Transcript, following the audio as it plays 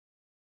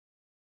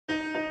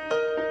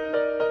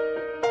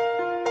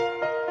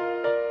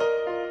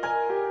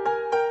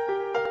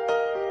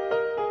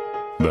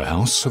The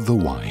house of the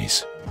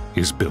wise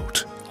is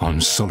built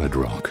on solid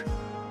rock.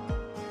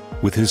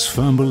 With his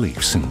firm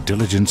beliefs in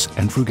diligence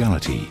and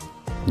frugality,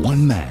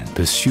 one man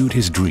pursued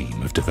his dream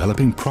of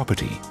developing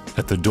property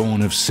at the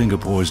dawn of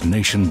Singapore's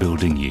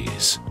nation-building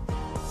years.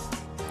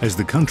 As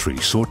the country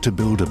sought to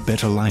build a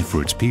better life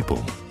for its people,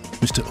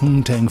 Mr.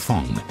 Ng Teng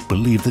Fong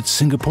believed that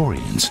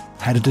Singaporeans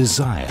had a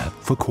desire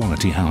for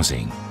quality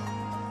housing.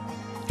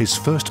 His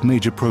first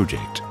major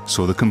project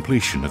saw the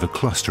completion of a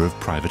cluster of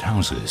private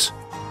houses.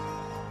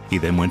 He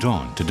then went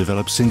on to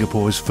develop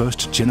Singapore's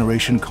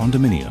first-generation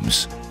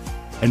condominiums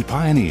and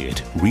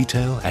pioneered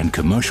retail and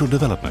commercial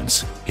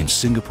developments in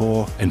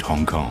Singapore and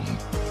Hong Kong.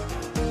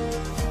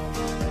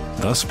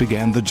 Thus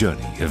began the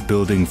journey of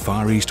building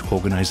Far East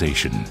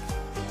Organization,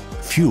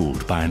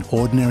 fueled by an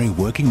ordinary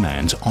working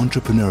man's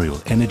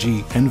entrepreneurial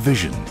energy and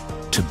vision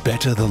to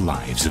better the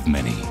lives of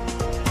many.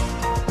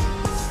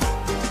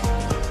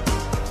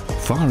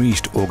 Far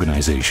East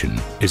Organization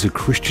is a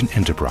Christian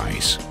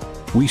enterprise.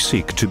 We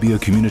seek to be a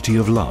community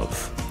of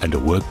love and a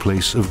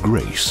workplace of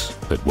grace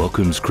that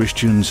welcomes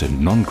Christians and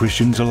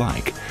non-Christians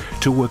alike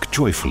to work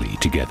joyfully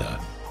together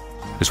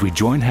as we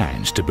join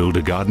hands to build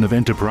a garden of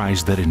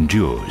enterprise that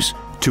endures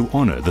to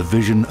honor the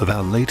vision of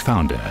our late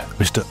founder,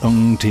 Mr.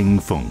 Ng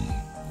Teng Fong.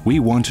 We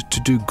want to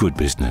do good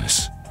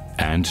business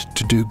and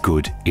to do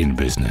good in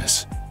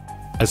business.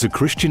 As a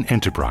Christian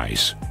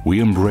enterprise, we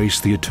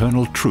embrace the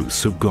eternal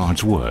truths of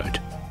God's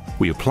Word.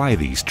 We apply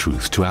these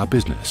truths to our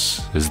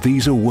business, as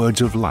these are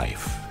words of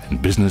life,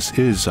 and business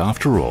is,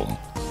 after all,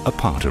 a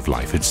part of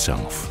life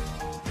itself.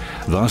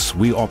 Thus,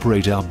 we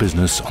operate our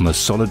business on the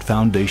solid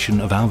foundation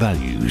of our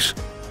values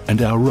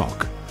and our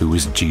rock, who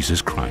is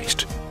Jesus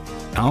Christ.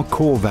 Our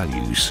core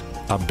values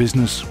are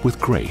business with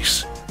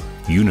grace,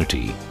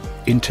 unity,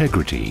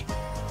 integrity,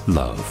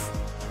 love,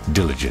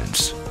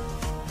 diligence.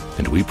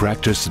 And we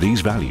practice these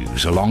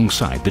values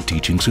alongside the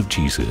teachings of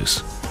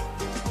Jesus.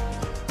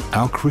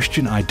 Our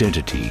Christian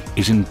identity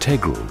is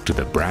integral to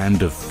the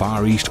brand of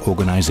Far East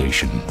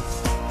Organization.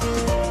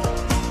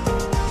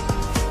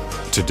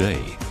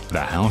 Today,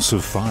 the House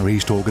of Far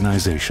East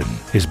Organization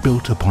is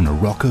built upon a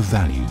rock of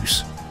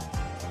values: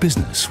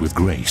 business with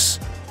grace,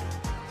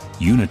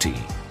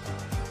 unity,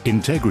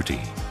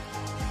 integrity,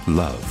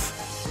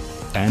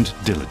 love, and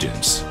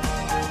diligence.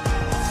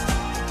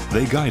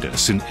 They guide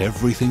us in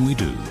everything we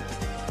do,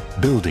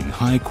 building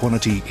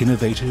high-quality,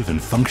 innovative,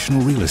 and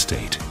functional real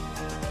estate.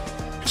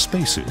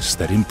 Spaces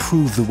that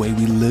improve the way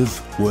we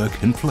live,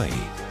 work, and play,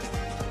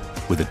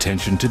 with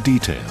attention to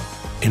detail,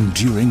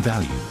 enduring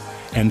value,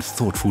 and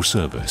thoughtful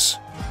service,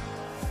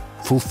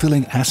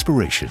 fulfilling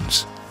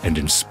aspirations and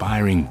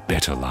inspiring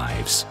better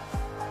lives.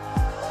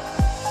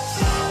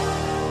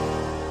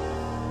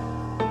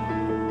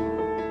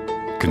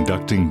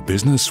 Conducting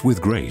business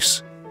with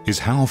grace is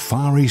how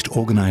Far East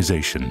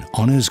Organization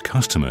honors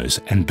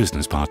customers and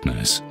business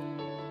partners.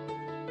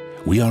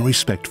 We are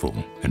respectful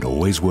and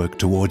always work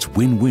towards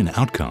win-win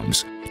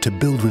outcomes to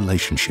build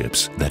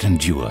relationships that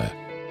endure.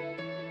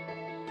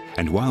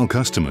 And while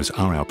customers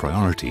are our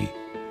priority,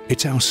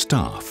 it's our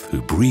staff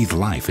who breathe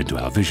life into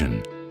our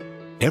vision.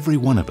 Every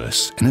one of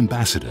us an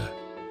ambassador,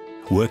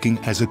 working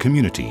as a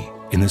community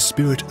in the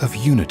spirit of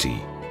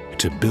unity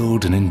to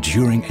build an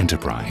enduring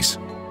enterprise.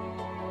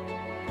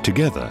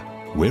 Together,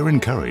 we're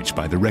encouraged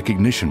by the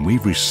recognition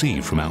we've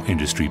received from our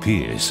industry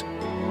peers.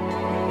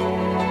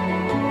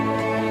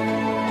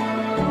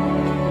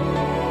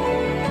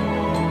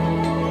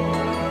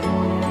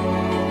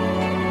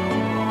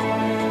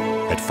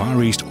 At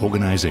Far East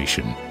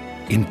Organization,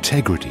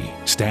 integrity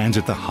stands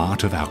at the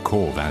heart of our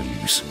core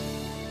values.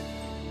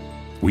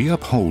 We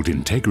uphold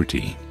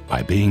integrity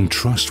by being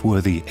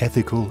trustworthy,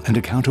 ethical, and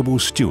accountable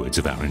stewards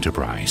of our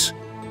enterprise.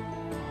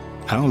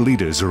 Our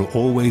leaders are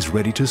always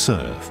ready to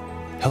serve,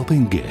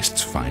 helping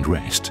guests find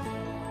rest,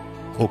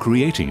 or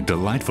creating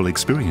delightful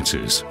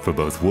experiences for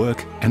both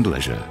work and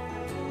leisure.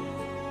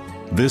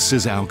 This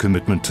is our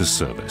commitment to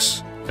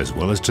service, as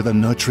well as to the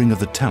nurturing of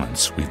the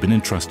talents we've been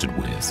entrusted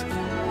with.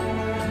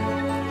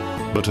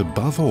 But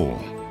above all,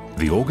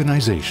 the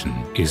organization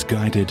is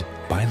guided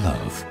by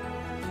love.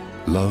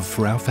 Love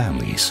for our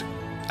families,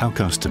 our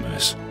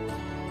customers,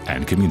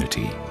 and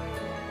community.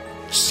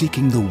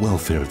 Seeking the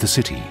welfare of the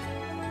city,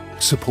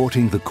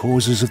 supporting the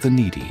causes of the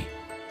needy,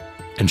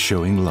 and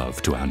showing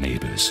love to our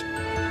neighbors.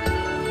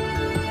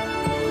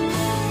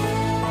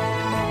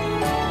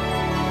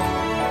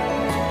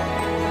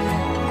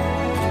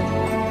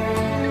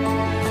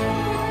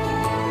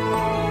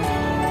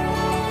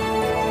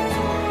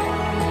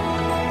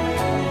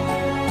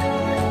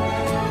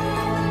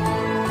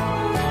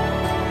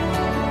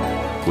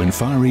 When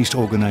Far East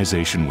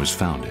Organization was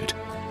founded,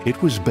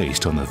 it was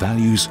based on the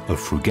values of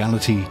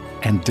frugality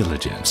and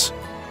diligence.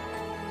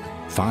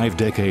 5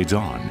 decades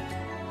on,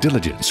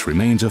 diligence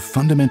remains a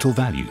fundamental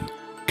value,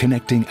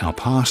 connecting our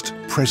past,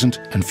 present,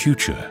 and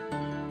future,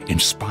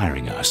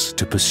 inspiring us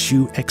to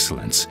pursue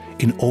excellence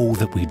in all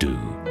that we do.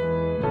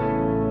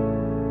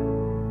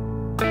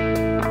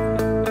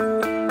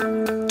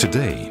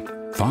 Today,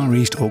 Far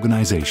East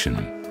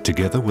Organization,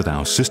 together with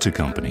our sister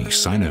company,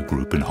 Sino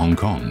Group in Hong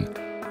Kong,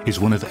 is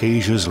one of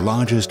Asia's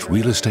largest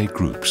real estate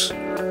groups.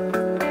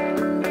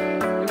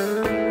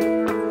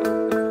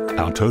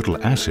 Our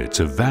total assets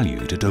are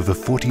valued at over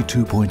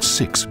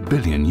 42.6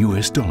 billion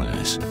US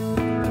dollars.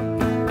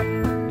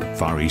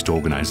 Far East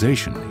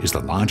Organization is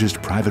the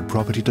largest private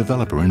property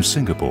developer in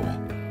Singapore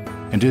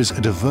and is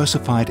a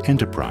diversified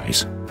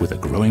enterprise with a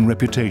growing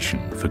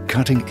reputation for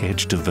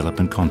cutting-edge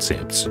development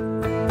concepts.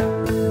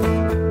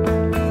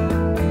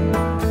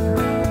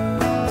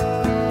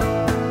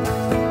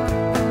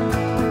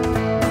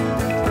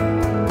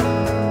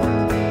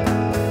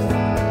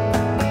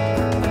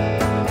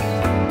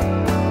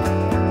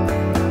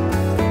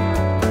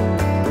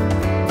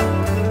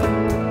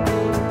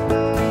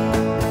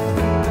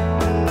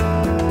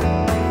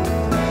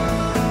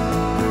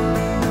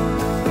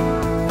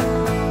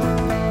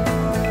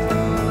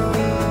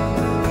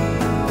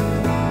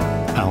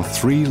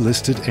 Three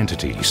listed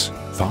entities,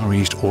 Far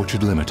East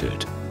Orchard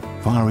Limited,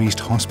 Far East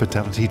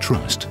Hospitality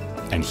Trust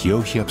and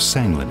Hyo Hiep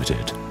Sang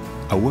Limited,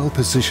 are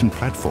well-positioned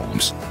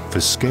platforms for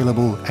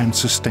scalable and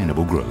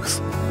sustainable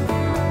growth.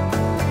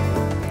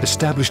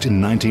 Established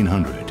in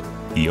 1900,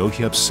 Hyo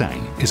Hiep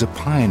Sang is a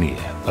pioneer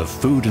of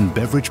food and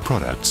beverage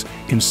products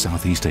in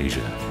Southeast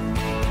Asia.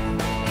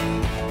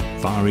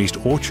 Far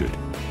East Orchard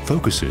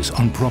focuses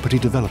on property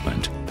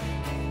development,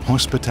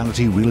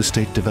 hospitality real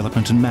estate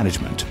development and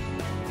management,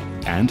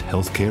 and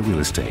healthcare real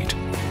estate.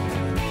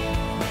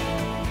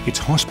 Its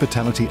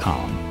hospitality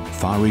arm,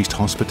 Far East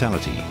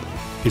Hospitality,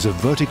 is a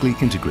vertically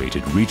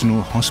integrated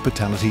regional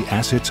hospitality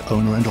assets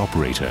owner and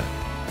operator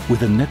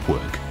with a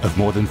network of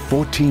more than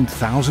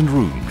 14,000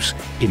 rooms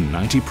in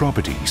 90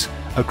 properties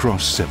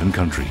across 7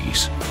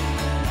 countries.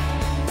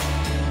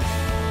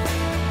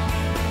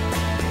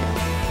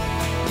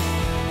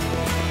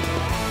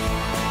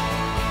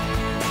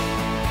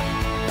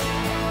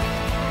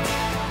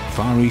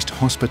 Far East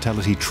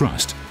Hospitality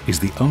Trust is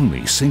the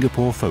only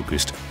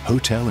Singapore-focused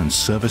hotel and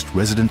serviced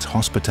residence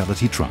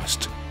hospitality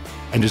trust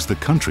and is the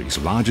country's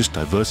largest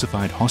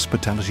diversified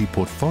hospitality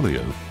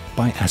portfolio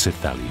by asset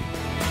value.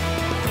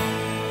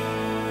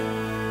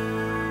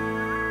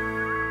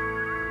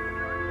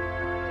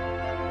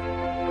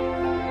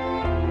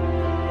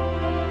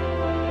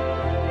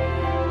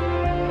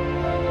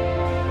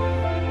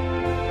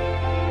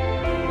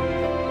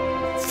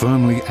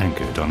 Firmly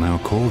anchored on our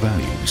core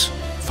values,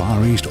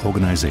 Far East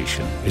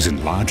Organization is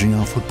enlarging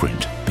our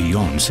footprint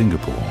beyond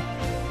Singapore,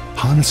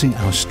 harnessing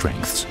our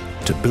strengths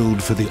to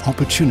build for the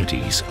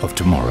opportunities of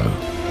tomorrow.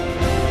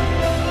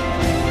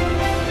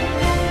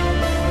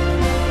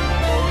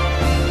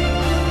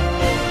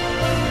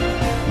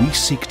 We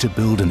seek to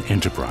build an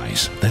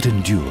enterprise that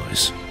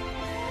endures,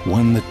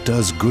 one that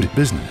does good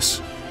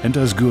business and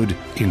does good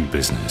in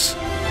business.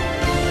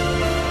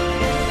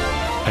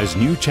 As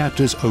new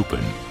chapters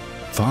open,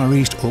 Far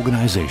East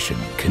Organization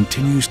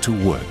continues to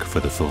work for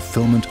the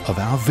fulfillment of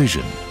our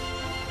vision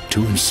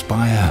to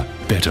inspire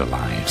better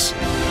lives.